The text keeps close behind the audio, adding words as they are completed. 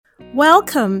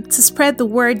Welcome to Spread the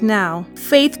Word Now.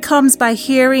 Faith comes by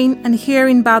hearing, and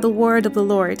hearing by the word of the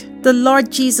Lord. The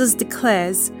Lord Jesus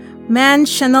declares, "Man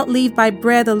shall not live by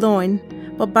bread alone,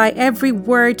 but by every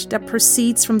word that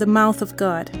proceeds from the mouth of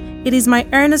God." It is my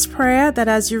earnest prayer that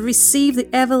as you receive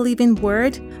the ever-living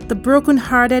word, the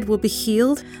brokenhearted will be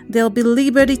healed, there will be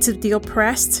liberty to the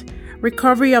oppressed,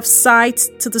 recovery of sight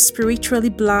to the spiritually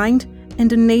blind, in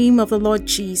the name of the Lord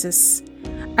Jesus.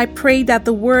 I pray that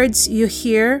the words you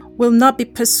hear will not be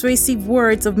persuasive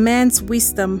words of man's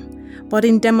wisdom, but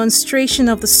in demonstration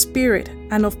of the Spirit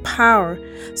and of power,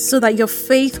 so that your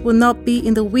faith will not be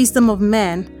in the wisdom of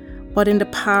man, but in the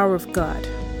power of God.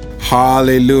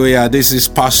 Hallelujah. This is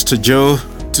Pastor Joe.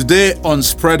 Today on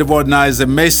Spread the Word Now is a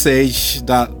message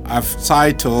that I've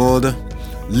titled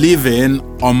Living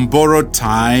on Borrowed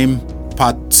Time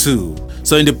Part 2.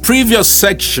 So in the previous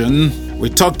section, we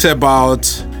talked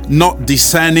about not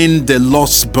discerning the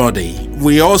lost body.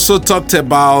 We also talked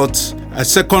about a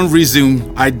second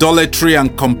reason, idolatry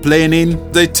and complaining.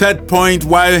 The third point,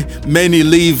 why many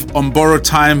live on borrowed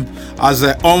time, as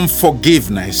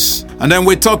unforgiveness. And then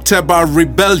we talked about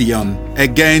rebellion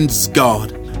against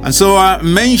God. And so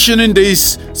I'm mentioning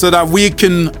this so that we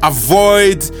can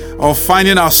avoid or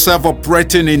finding ourselves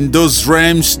operating in those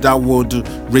realms that would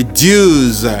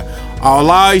reduce our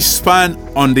lifespan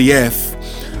on the earth.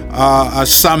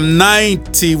 Psalm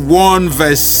 91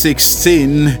 verse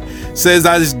 16 says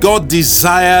that God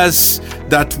desires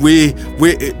that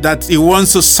that He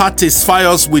wants to satisfy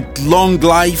us with long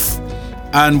life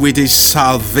and with His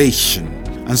salvation.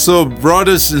 And so,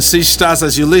 brothers and sisters,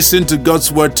 as you listen to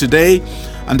God's word today,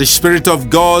 and the Spirit of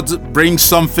God brings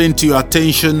something to your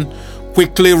attention,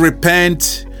 quickly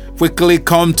repent, quickly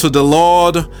come to the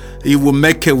Lord. He will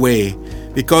make a way,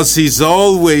 because He's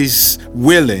always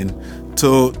willing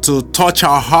to touch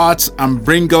our hearts and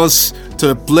bring us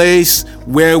to a place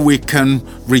where we can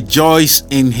rejoice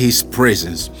in His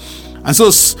presence. And so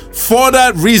for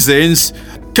that reasons,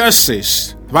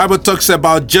 curses. The Bible talks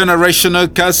about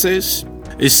generational curses.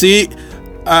 You see,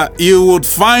 you would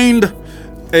find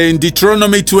in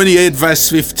Deuteronomy 28 verse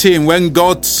 15, when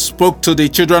God spoke to the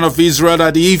children of Israel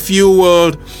that if you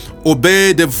would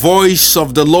obey the voice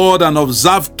of the Lord and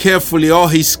observe carefully all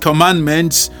His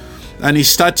commandments and His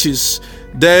statutes,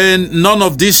 then none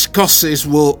of these curses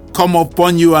will come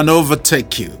upon you and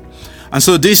overtake you. And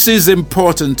so this is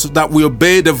important, that we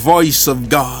obey the voice of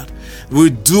God.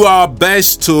 We do our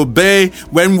best to obey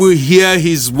when we hear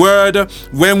His word,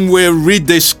 when we read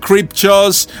the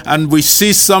scriptures and we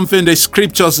see something the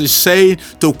scriptures is saying,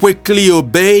 to quickly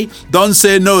obey. Don't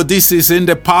say, no, this is in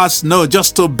the past. No,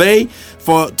 just obey.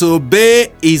 For to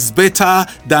obey is better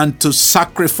than to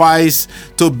sacrifice.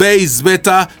 To obey is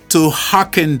better to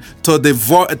hearken to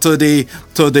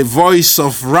the voice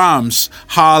of rams.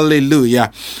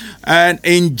 Hallelujah. And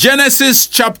in Genesis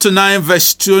chapter 9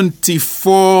 verse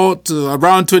 24 to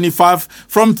around 25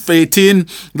 from 18,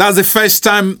 that's the first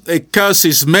time a curse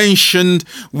is mentioned,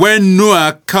 when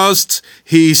Noah cursed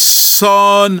his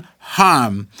son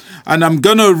Ham. And I'm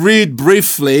going to read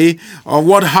briefly of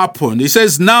what happened. It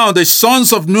says, "Now the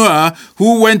sons of Noah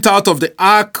who went out of the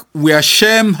ark were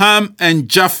Shem, Ham, and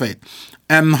Japheth.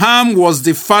 And Ham was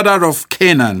the father of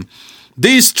Canaan.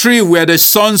 These three were the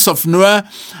sons of Noah,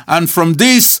 and from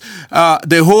this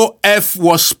the whole earth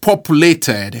was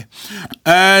populated.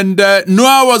 And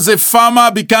Noah was a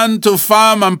farmer, began to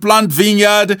farm and plant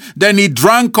vineyard. Then he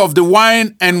drank of the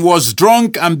wine and was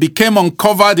drunk and became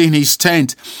uncovered in his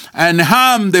tent. And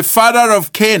Ham, the father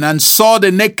of Canaan, saw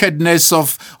the nakedness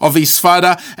of his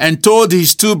father and told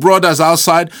his two brothers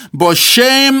outside. But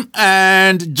Shem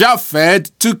and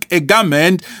Japheth took a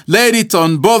garment, laid it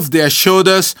on both their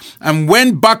shoulders, and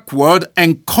went backward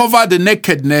and covered the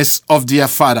nakedness of their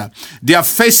father. Their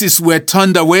faces were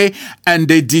turned away, and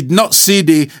they did not see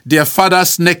their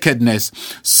father's nakedness.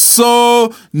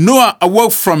 So Noah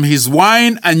awoke from his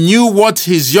wine and knew what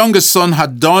his youngest son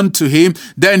had done to him.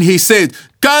 Then he said,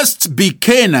 'Cursed be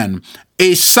Canaan,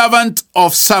 a servant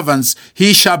of servants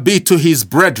he shall be to his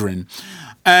brethren.'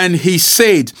 And he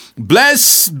said,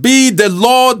 'Blessed be the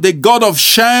Lord, the God of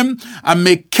Shem, and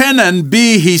may Canaan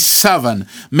be his servant.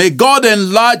 May God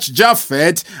enlarge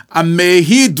Japheth, and may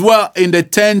he dwell in the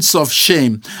tents of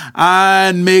Shem,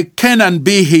 and may Canaan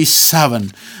be his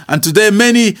servant.'" And today,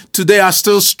 many are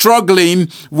still struggling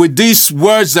with these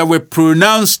words that were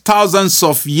pronounced thousands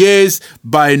of years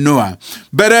by Noah.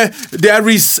 But there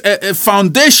is a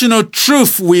foundational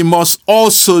truth we must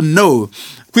also know,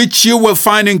 which you will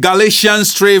find in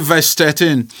Galatians 3 verse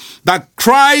 13, that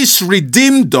Christ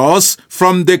redeemed us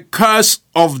from the curse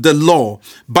of the law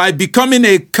by becoming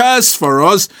a curse for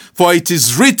us, for it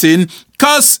is written,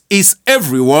 "Cursed is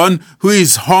everyone who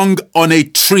is hung on a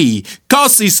tree.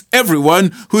 Cursed is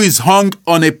everyone who is hung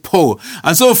on a pole."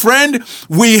 And so, friend,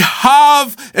 we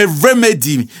have a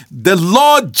remedy. The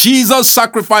Lord Jesus'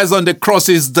 sacrifice on the cross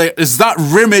is that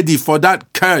remedy for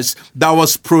that curse that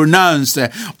was pronounced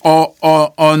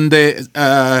on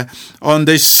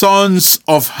the sons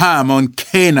of Ham, on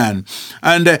Canaan.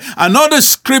 And another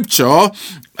scripture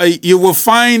you will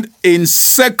find in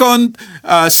 2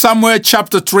 Samuel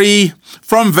chapter 3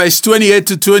 from verse 28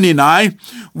 to 29,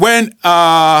 when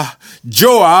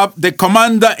Joab, the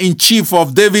commander-in-chief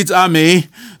of David's army,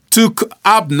 took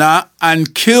Abner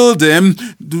and killed him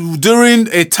during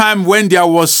a time when there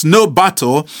was no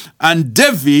battle, and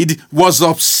David was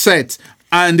upset,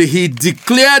 and he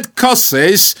declared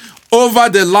curses over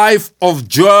the life of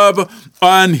Joab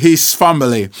and his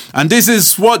family. And this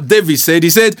is what David said.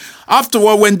 He said,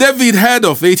 afterward, when David heard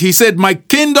of it, he said, "My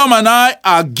kingdom and I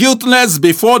are guiltless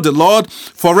before the Lord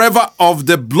forever of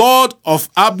the blood of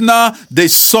Abner, the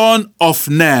son of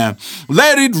Ner.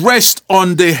 Let it rest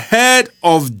on the head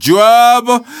of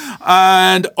Joab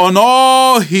and on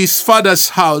all his father's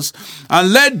house.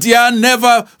 And let there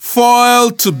never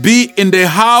fail to be in the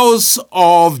house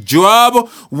of Joab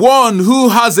one who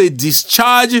has a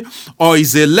discharge, or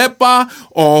is a leper,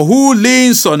 or who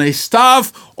leans on a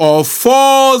staff, or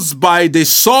falls by the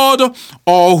sword,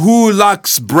 or who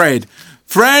lacks bread."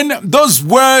 Friend, those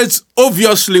words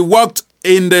obviously worked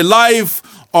in the life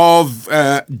of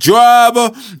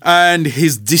Joab and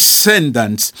his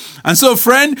descendants. And so,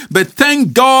 friend, but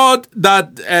thank God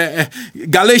that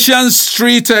Galatians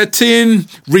 3:13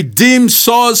 redeems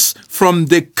us from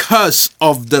the curse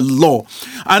of the law.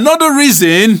 Another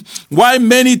reason why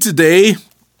many today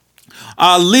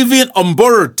are living on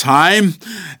borrowed time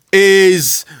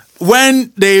is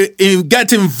when they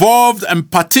get involved and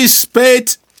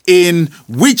participate in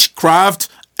witchcraft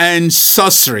and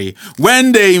sorcery,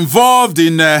 when they're involved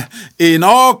in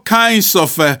all kinds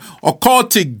of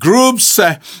occultic groups,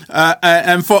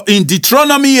 and in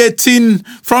Deuteronomy 18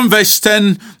 from verse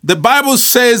 10, the Bible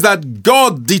says that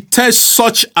God detests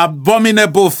such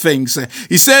abominable things.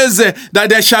 He says that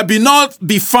there shall not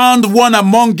be found one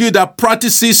among you that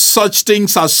practices such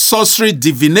things as sorcery,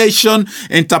 divination,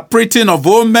 interpreting of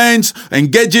omens,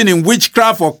 engaging in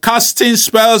witchcraft, or casting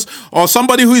spells, or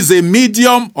somebody who is a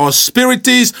medium or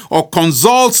spiritist, or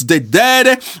consults the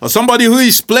dead, or somebody who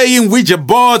is playing Ouija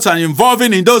boards and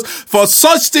involving in those. For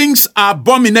such things are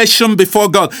abomination before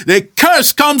God. The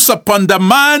curse comes upon the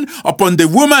man, upon the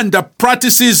woman that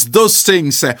practices those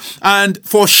things. And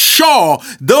for sure,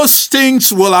 those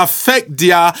things will affect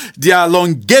their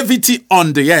longevity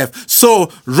on the earth.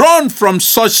 So run from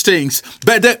such things.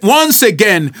 But once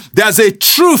again, there's a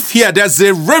truth here. There's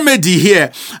a remedy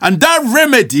here. And that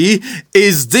remedy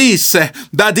is this,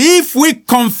 that if we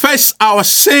confess our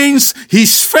sins,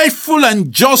 He's faithful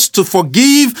and just to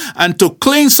forgive and to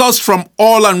cleanse us from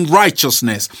all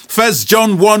unrighteousness. 1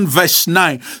 John 1 verse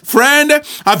 9. Friend,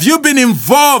 have you been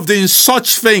involved in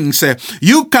such things?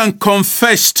 You can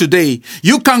confess today.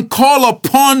 You can call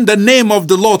upon the name of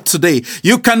the Lord today.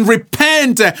 You can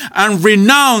repent and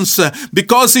renounce,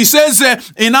 because He says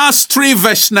in Acts 3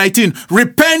 verse 19,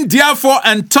 repent therefore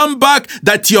and turn back,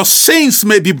 that your sins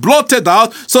may be blotted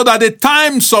out, so that the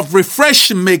times of refreshing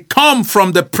may come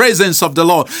from the presence of the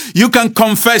Lord. You can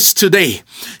confess today.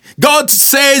 God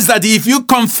says that if you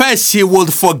confess, He will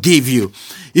forgive you.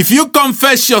 If you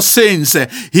confess your sins,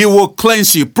 He will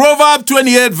cleanse you. Proverbs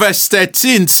 28 verse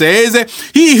 13 says,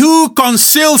 he who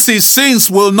conceals his sins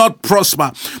will not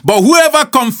prosper, but whoever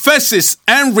confesses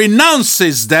and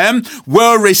renounces them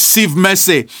will receive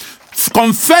mercy.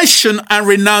 Confession and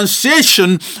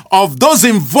renunciation of those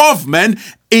involvement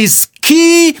is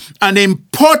key and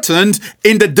important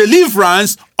in the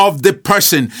deliverance of the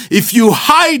person. If you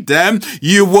hide them,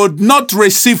 you would not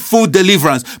receive full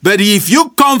deliverance. But if you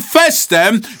confess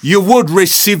them, you would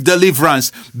receive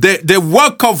deliverance. The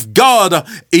work of God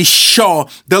is sure.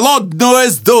 The Lord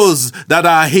knows those that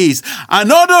are His.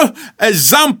 Another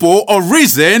example or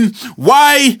reason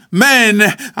why men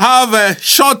have a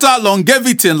shorter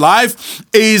longevity in life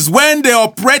is when they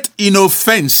operate in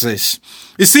offenses.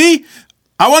 You see,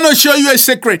 I want to show you a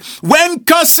secret. When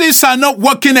curses are not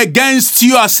working against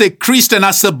you as a Christian,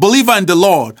 as a believer in the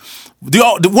Lord,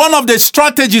 one of the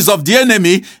strategies of the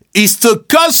enemy is to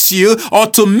curse you or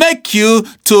to make you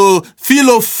to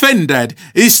feel offended,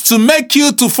 is to make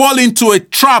you to fall into a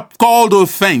trap called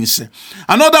offense.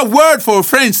 Another word for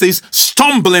offense is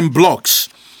stumbling blocks.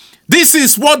 This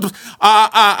is what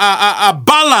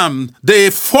Balaam, the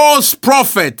false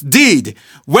prophet, did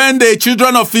when the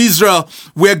children of Israel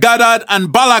were gathered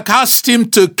and Balak asked him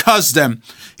to curse them.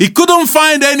 He couldn't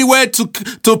find anywhere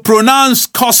to pronounce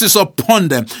curses upon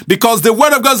them, because the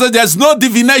word of God said there's no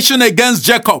divination against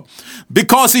Jacob,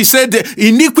 because he said the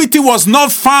iniquity was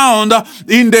not found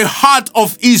in the heart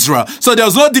of Israel. So there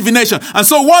was no divination. And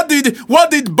so what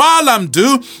did Balaam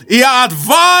do? He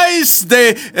advised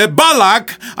the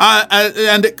Balak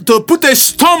and to put a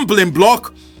stumbling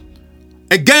block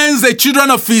against the children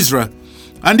of Israel.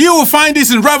 And you will find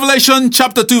this in Revelation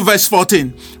chapter 2 verse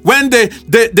 14. When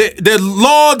the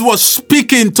Lord was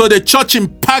speaking to the church in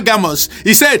Pergamos,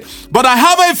 he said, "But I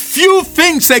have a few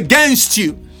things against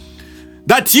you,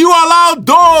 that you allow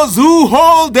those who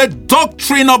hold the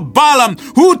doctrine of Balaam,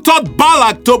 who taught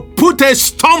Balak to put a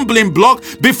stumbling block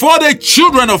before the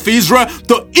children of Israel,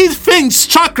 to eat things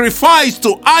sacrificed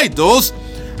to idols,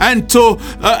 and to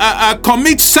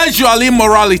commit sexual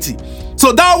immorality."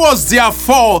 So that was their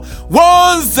fall.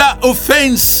 Once that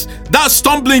offense, that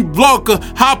stumbling block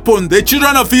happened, the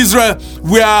children of Israel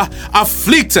were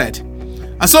afflicted.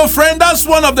 And so, friend, that's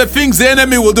one of the things the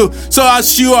enemy will do. So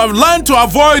as you have learned to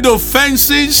avoid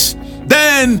offenses,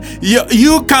 then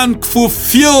you can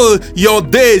fulfill your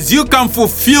days. You can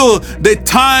fulfill the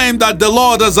time that the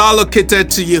Lord has allocated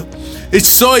to you. It's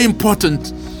so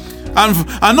important. And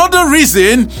another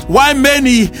reason why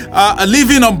many are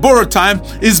living on borrowed time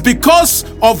is because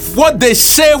of what they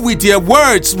say with their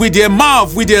words, with their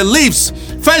mouth, with their lips.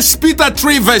 1 Peter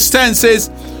 3 verse 10 says,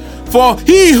 "For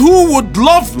he who would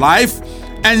love life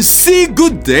and see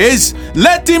good days,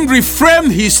 let him refrain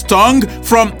his tongue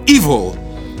from evil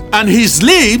and his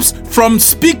lips from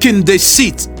speaking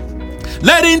deceit.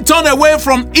 Let him turn away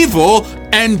from evil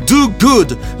and do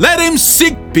good. Let him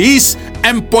seek peace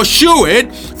and pursue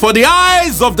it, for the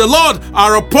eyes of the Lord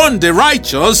are upon the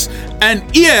righteous, and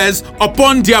ears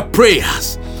upon their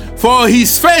prayers. For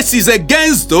his face is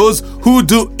against those who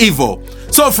do evil."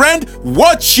 So, friend,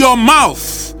 watch your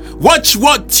mouth. Watch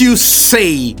what you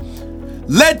say.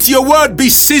 Let your word be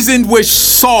seasoned with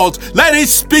salt. Let it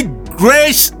speak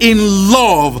grace in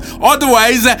love.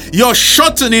 Otherwise, you're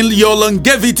shortening your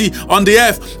longevity on the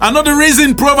earth. Another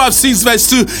reason, Proverbs 6 verse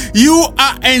 2, you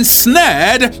are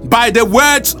ensnared by the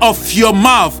words of your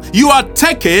mouth. You are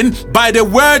taken by the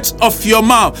words of your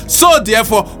mouth. So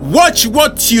therefore, watch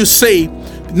what you say.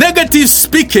 Negative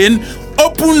speaking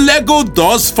open legal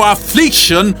doors for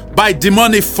affliction by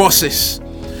demonic forces.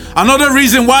 Another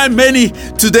reason why many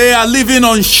today are living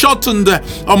on shortened,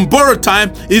 on borrowed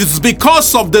time is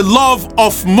because of the love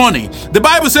of money. The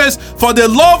Bible says, "For the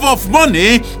love of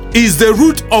money is the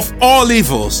root of all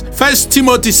evils." 1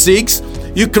 Timothy 6,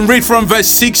 you can read from verse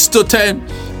 6 to 10.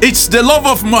 It's the love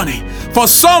of money. "For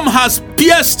some has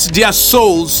pierced their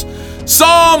souls,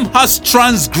 some has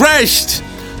transgressed,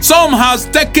 some has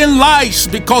taken lives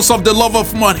because of the love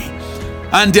of money,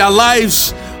 and their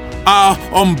lives are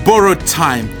on borrowed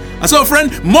time." And so, friend,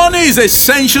 money is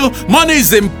essential, money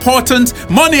is important,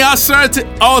 money answers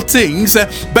all things,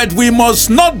 but we must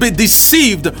not be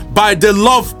deceived by the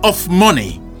love of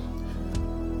money.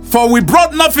 For we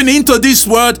brought nothing into this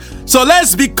world, so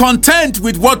let's be content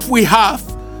with what we have.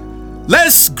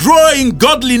 Let's grow in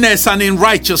godliness and in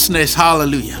righteousness,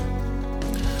 hallelujah.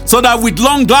 So that with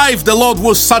long life the Lord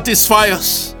will satisfy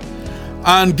us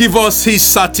and give us his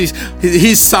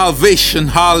salvation,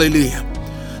 hallelujah.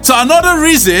 So another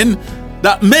reason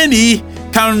that many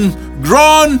can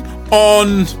run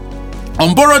on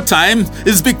borrowed time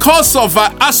is because of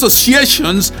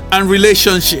associations and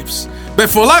relationships.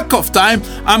 But for lack of time,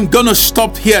 I'm going to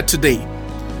stop here today.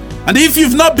 And if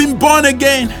you've not been born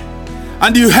again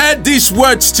and you heard these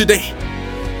words today,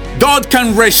 God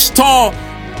can restore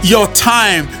your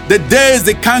time, the days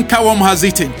the cankerworm has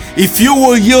eaten. If you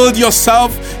will yield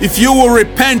yourself, if you will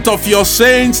repent of your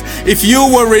sins, if you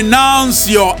will renounce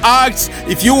your acts,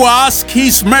 if you will ask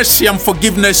his mercy and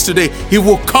forgiveness today, he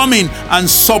will come in and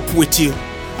sup with you,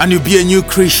 and you'll be a new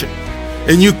creation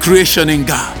in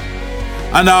God.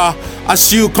 And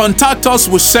as you contact us,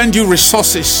 we'll send you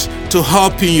resources to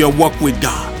help you in your walk with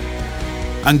God.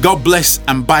 And God bless,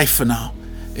 and bye for now.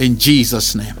 In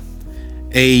Jesus' name,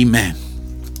 amen.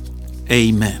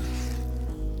 Amen.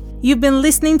 You've been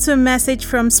listening to a message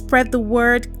from Spread the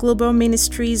Word Global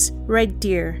Ministries, Red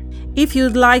Deer. If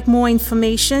you'd like more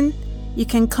information, you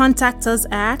can contact us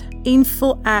at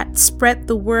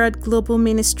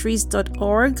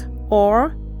info@spreadthewordglobalministries.org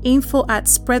or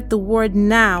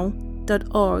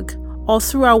info@spreadthewordnow.org, or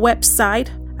through our website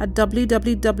at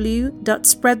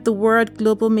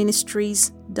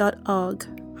www.spreadthewordglobalministries.org.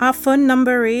 Our phone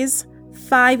number is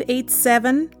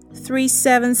 587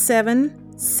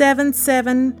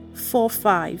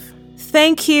 377-7745.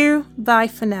 Thank you. Bye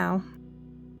for now.